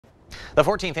The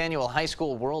 14th annual High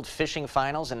School World Fishing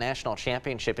Finals and National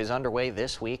Championship is underway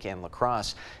this week in La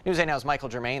Crosse. News 8 Now's Michael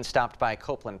Germain stopped by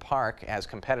Copeland Park as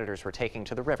competitors were taking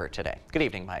to the river today. Good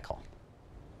evening, Michael.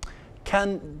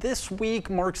 Ken, this week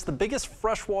marks the biggest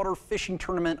freshwater fishing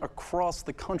tournament across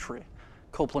the country.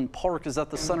 Copeland Park is at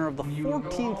the center of the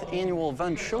 14th annual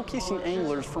event, showcasing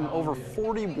anglers from over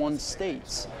 41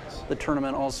 states. The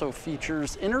tournament also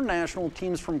features international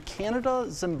teams from Canada,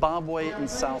 Zimbabwe, and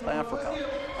South Africa.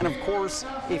 And of course,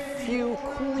 a few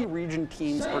Coulee region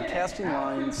teams are casting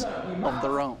lines of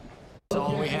their own.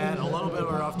 So we had a little bit of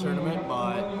a rough tournament,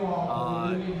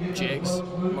 but jigs,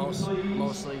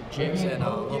 mostly jigs and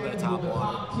a little bit of top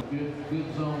water.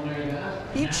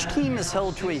 Each team is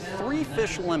held to a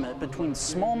 3-fish limit between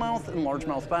smallmouth and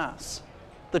largemouth bass.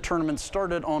 The tournament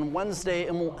started on Wednesday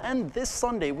and will end this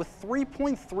Sunday with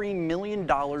 $3.3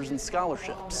 million in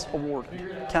scholarships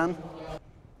awarded. Ken?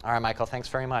 All right, Michael, thanks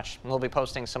very much. We'll be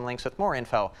posting some links with more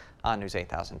info on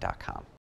news8000.com.